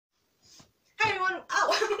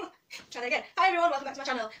try that again. Hi everyone, welcome back to my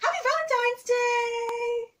channel. Happy Valentine's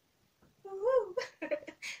Day! Woo!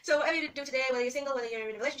 So whatever you do today, whether you're single, whether you're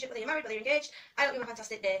in a relationship, whether you're married, whether you're engaged, I hope you have a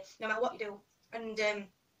fantastic day, no matter what you do. And,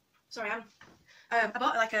 sorry, I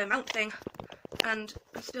bought like a mount thing, and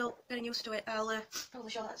I'm still getting used to it. I'll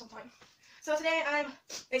probably show that at some point. So today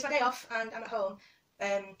it's my day off, and I'm at home,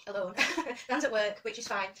 alone. Dan's at work, which is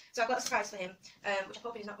fine. So I've got a surprise for him, which I'm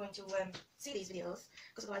hoping he's not going to see these videos,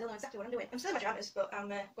 because otherwise I don't know exactly what I'm doing. I'm still in my pyjamas, but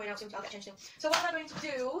I'm going out soon, so I'll get changed soon. So what am I going to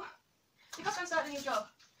do? Because I'm starting a new job,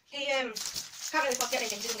 he can't really get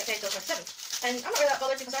anything, he doesn't get paid till 27. And I'm not really that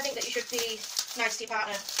bothered, because I think that you should be nice to your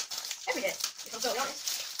partner every day, if I'm totally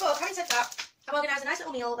honest. But having said that, I've organised a nice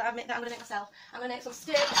little meal that I'm going to make myself. I'm going to make some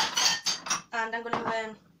steak, and I'm going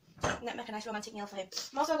to make a nice romantic meal for him.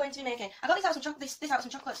 I'm also going to be making, I got these out of some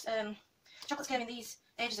chocolates. Chocolates came in these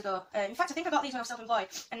ages ago. In fact, I think I got these when I was self-employed,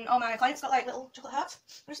 and all my clients got like little chocolate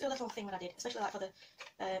hearts. There's a little thing that I did, especially like for the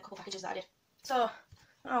couple packages that I did. So,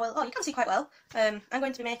 oh, you can see quite well. I'm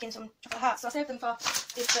going to be making some chocolate hearts, so I saved them for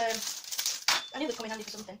if I knew they'd come in handy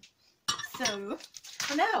for something. So,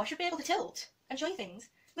 for now, I should be able to tilt and show you things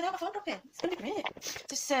without my phone dropping. It's going to be great.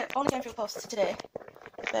 This only came through post today.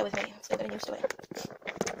 Bear with me, I'm still getting used to it.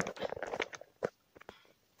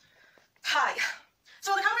 Hi.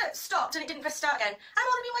 So the camera stopped and it didn't press start again. I've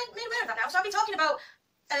already been made aware of that now. So I've been talking about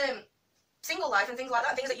single life and things like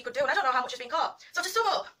that, things that you could do, and I don't know how much has been caught. So to sum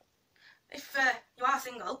up, if you are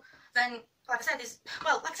single, then like I said,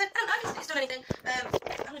 I haven't done anything. I'm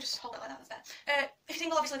gonna just hold it like that. That's better. If you're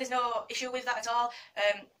single, obviously there's no issue with that at all.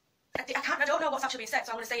 I don't know what's actually being said,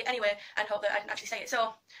 so I'm gonna say it anyway and hope that I didn't actually say it.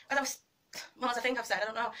 So as I think I've said, I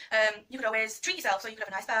don't know, you could always treat yourself, so you could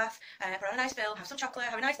have a nice bath, put on a nice film, have some chocolate,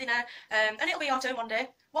 have a nice dinner, and it'll be your turn one day.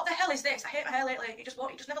 What the hell is this? I hate my hair lately, it just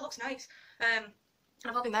never looks nice. And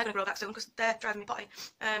I'm hoping they're going to grow back soon, because they're driving me potty.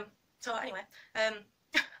 So anyway, I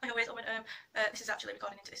always this is actually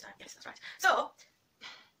recording into this time, yes, that's right. So,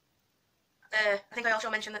 I think I also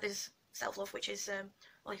mentioned that there's self-love, which is,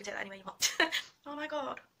 well, you can take that any way you want. Oh my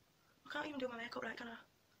god, I can't even do my makeup right, can I?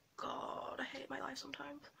 God, I hate my life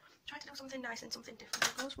sometimes. Try to do something nice and something different,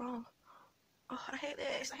 it goes wrong. Oh, I hate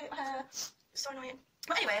this, I hate my hair, it's so annoying.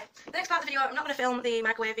 But anyway, the next part of the video, I'm not going to film the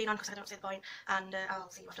microwave being on because I don't see the point, and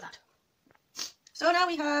I'll see you after that. So now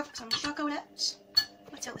we have some chocolates.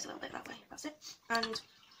 Let me tilt this a little bit that way, that's it. And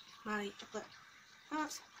my chocolate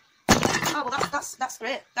hearts. Oh, well that's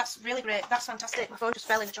great, that's really great, that's fantastic. My phone just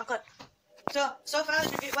fell in the chocolate. So far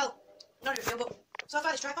this review, well, not a review, but so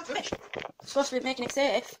far this tripod's rubbish. It's supposed to be making it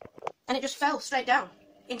safe, and it just fell straight down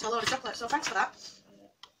into a load of chocolate, so thanks for that.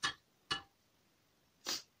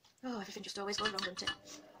 Oh, everything just always goes wrong, doesn't it?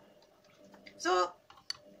 So,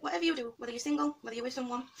 whatever you do, whether you're single, whether you're with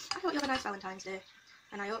someone, I hope you have a nice Valentine's Day,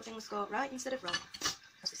 and I hope things go right instead of wrong,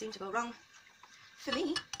 because they seem to go wrong for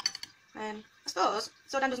me. I suppose,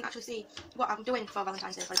 so Dan doesn't actually see what I'm doing for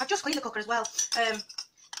Valentine's Day. I've just cleaned the cooker as well. I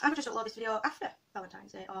could just upload this video after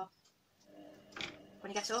Valentine's Day, or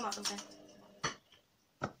when he gets home or something.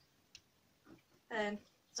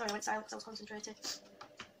 Sorry, I went silent because I was concentrated. Just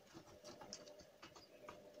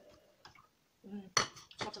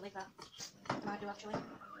want to leave that. Might do actually.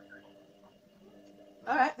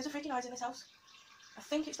 Alright, there's a freaking noise in this house. I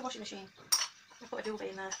think it's the washing machine. I put a duvet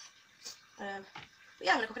in there. But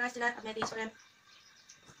yeah, I'm going to cook a nice dinner. I've made these for him.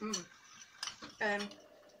 I'm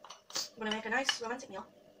going to make a nice romantic meal.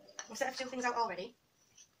 I've set a few things out already.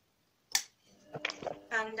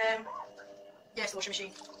 And yeah, it's the washing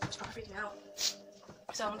machine. It's probably freaking me out.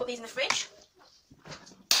 So I'm going to put these in the fridge.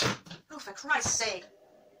 Oh, for Christ's sake.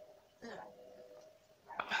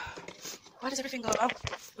 Why does everything go wrong?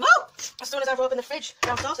 Whoa! As soon as I've opened the fridge,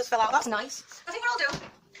 brown sauces fell out. That's nice. I think what I'll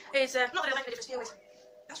do is, not that it'll make any difference to you, is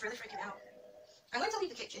that's really freaking me out. I'm going to leave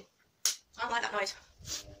the kitchen. I don't like that noise.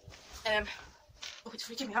 Oh, it's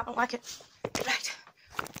freaking me out. I don't like it. Right.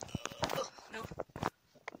 Oh, no. I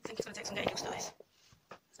think it's going to take some getting used to this.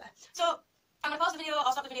 So, I'm going to pause the video.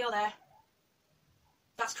 I'll stop the video there.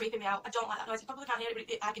 That's creeping me out. I don't like that noise. You probably can't hear it,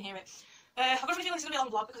 but I can hear it. I've got a feeling this is going to be a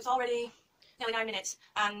long vlog because it's already nearly 9 minutes,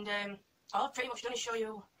 and all I've pretty much done is show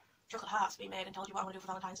you chocolate hearts being made and told you what I'm going to do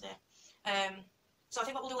for Valentine's Day. So I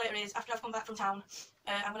think what we'll do later is, after I've come back from town,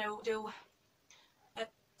 I'm going to do...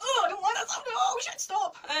 oh, I don't like that sound! Oh, shit,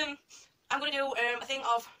 stop! I'm going to do a thing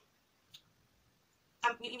of...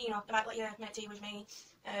 you know, I might let you make tea with me.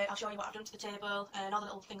 I'll show you what I've done to the table, and all the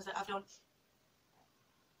little things that I've done.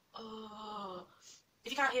 Oh...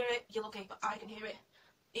 If you can't hear it, you're lucky, but I can hear it,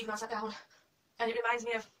 even though I sat down. And it reminds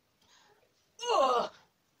me of... oh!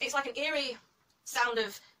 It's like an eerie sound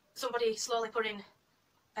of somebody slowly putting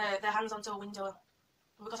their hands onto a window.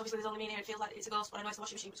 And because obviously there's only me in here, it feels like it's a ghost, but I know it's the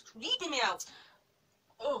washing machine. It's creeping me out.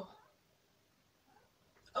 Oh.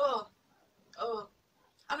 Oh, oh.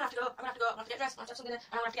 I'm gonna have to go. I'm gonna have to go. I'm gonna have to get dressed. I'm gonna have to have something, and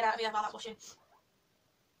I'm gonna have to get out of here while that's washing.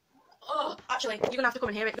 Oh, actually, you're gonna have to come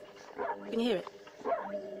and hear it. Can you hear it?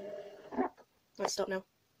 Let's stop now.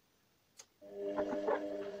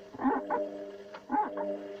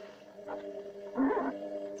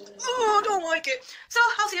 Oh, I don't like it. So,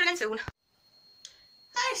 I'll see you again soon.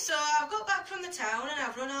 Hi, so I've got back from the town and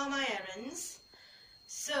I've run all my errands.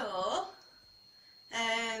 So,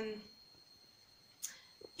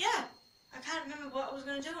 yeah, I can't remember what I was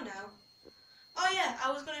going to do now. Oh yeah,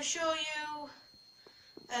 I was going to show you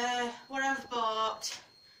what I've bought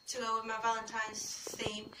to go with my Valentine's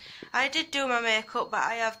theme. I did do my makeup, but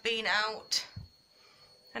I have been out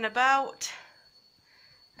and about.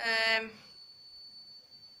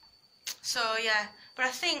 So yeah, but I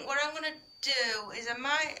think what I'm going to do is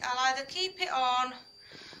I'll either keep it on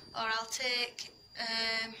or I'll take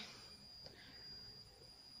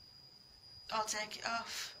it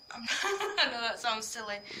off. I know that sounds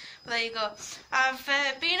silly, but there you go. I've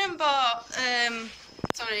been and bought,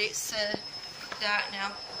 sorry, it's dark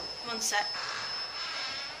now, one sec.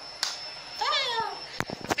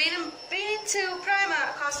 Been into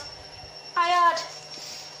Primark because I had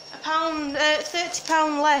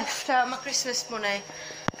 £30 left out of my Christmas money.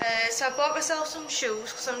 So I bought myself some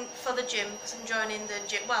shoes for the gym, because I'm joining the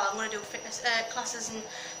gym. Well, I'm going to do fitness classes and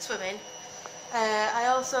swimming. I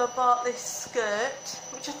also bought this skirt,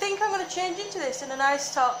 which I think I'm going to change into this, and a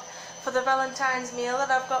nice top for the Valentine's meal that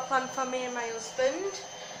I've got planned for me and my husband.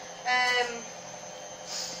 And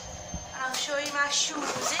I'll show you my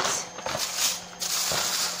shoes.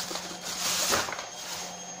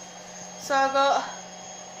 So I've got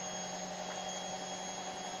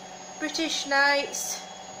British Knights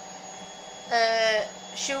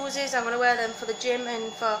shoes. I'm going to wear them for the gym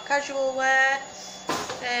and for casual wear.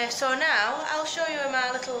 So now I'll show you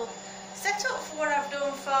my little setup for what I've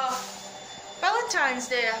done for Valentine's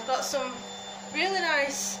Day. I've got some really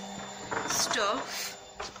nice stuff,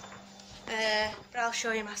 but I'll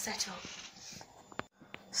show you my setup.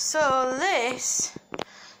 So this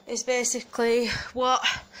is basically what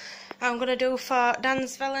I'm going to do for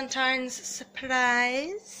Dan's Valentine's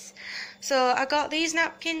surprise. So I got these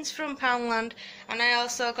napkins from Poundland, and I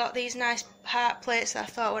also got these nice heart plates that I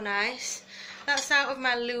thought were nice. That's out of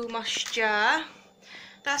my Lumos jar.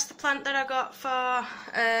 That's the plant that I got for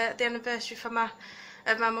the anniversary of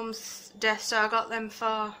my mum's death, so I got them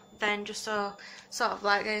for then, just so sort of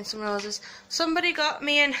like getting some roses. Somebody got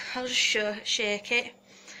me, and I'll just shake it.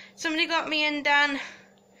 Somebody got me and Dan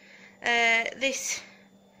this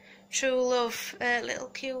True Love little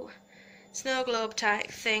cute snow globe type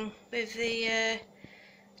thing with the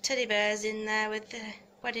teddy bears in there with the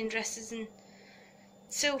wedding dresses and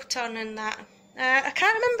suit on and that. I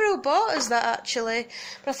can't remember who bought us that actually,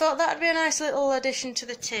 but I thought that would be a nice little addition to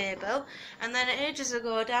the table. And then ages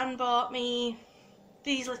ago Dan bought me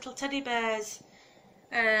these little teddy bears.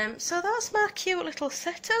 So that's my cute little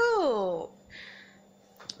setup.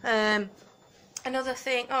 Another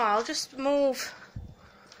thing, I'll just move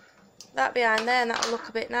that behind there and that'll look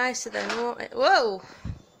a bit nicer then, won't it? Whoa!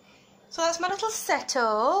 So that's my little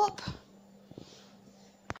setup.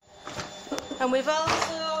 And we've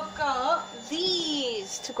also got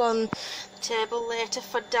these to go on the table later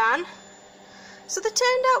for Dan. So they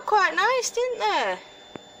turned out quite nice, didn't they?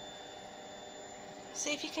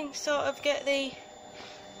 See if you can sort of get the...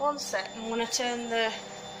 One sec, I'm going to turn the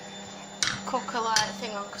cooker light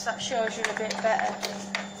thing on because that shows you a bit better.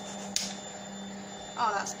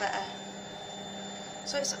 Oh, that's better.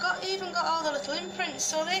 So it's even got all the little imprints,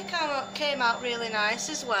 so they came out really nice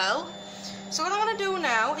as well. So what I want to do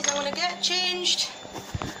now is I'm going to get changed.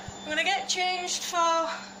 I'm going to get changed for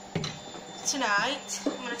tonight.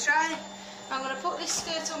 I'm going to put this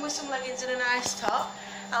skirt on with some leggings and a nice top.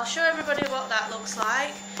 I'll show everybody what that looks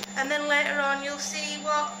like, and then later on you'll see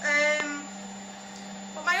what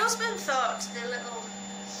my husband thought, the little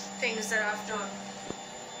things that I've done.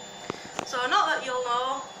 So not that you'll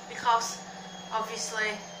know, because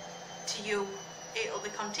obviously to you it'll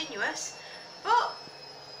be continuous, but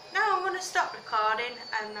now I'm going to stop recording,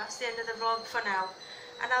 and that's the end of the vlog for now,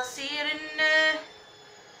 and I'll see you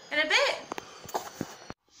in a bit.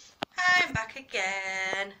 I'm back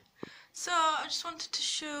again. So I just wanted to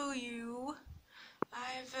show you,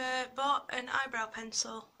 I've bought an eyebrow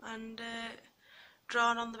pencil and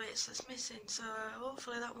drawn on the bits that's missing, so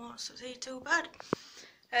hopefully that won't see too bad.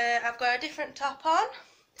 I've got a different top on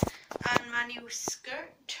and my new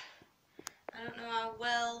skirt. I don't know how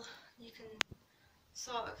well you can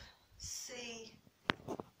sort of see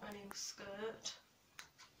my new skirt.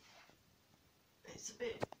 It's a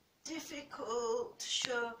bit difficult to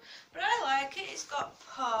show, but I like it. It's got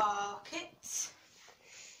pockets.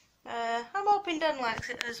 I'm hoping Dan likes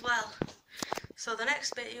it as well. So the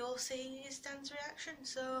next bit you'll see is Dan's reaction,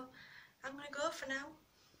 so I'm going to go for now.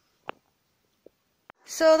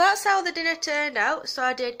 So that's how the dinner turned out. So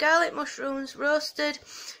I did garlic mushrooms, roasted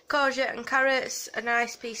courgette and carrots, a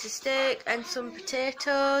nice piece of steak and some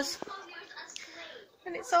potatoes.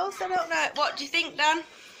 And it's all set up now. What do you think, Dan?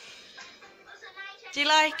 Do you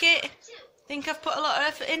like it? Think I've put a lot of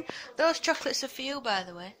effort in? Those chocolates are for you, by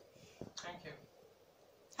the way. Thank you.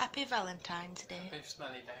 Happy Valentine's Day. Happy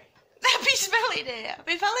smelly day. Happy smelly day.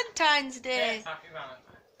 Happy Valentine's Day. Yes, happy Valentine's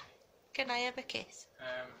Day. Can I have a kiss?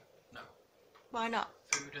 No. Why not?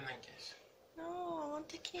 Food and then kiss. No, I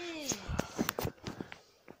want a kiss.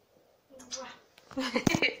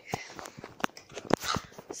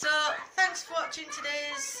 So, thanks for watching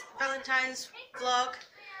today's Valentine's vlog.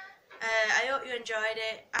 I hope you enjoyed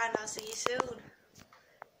it, and I'll see you soon.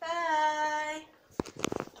 Bye.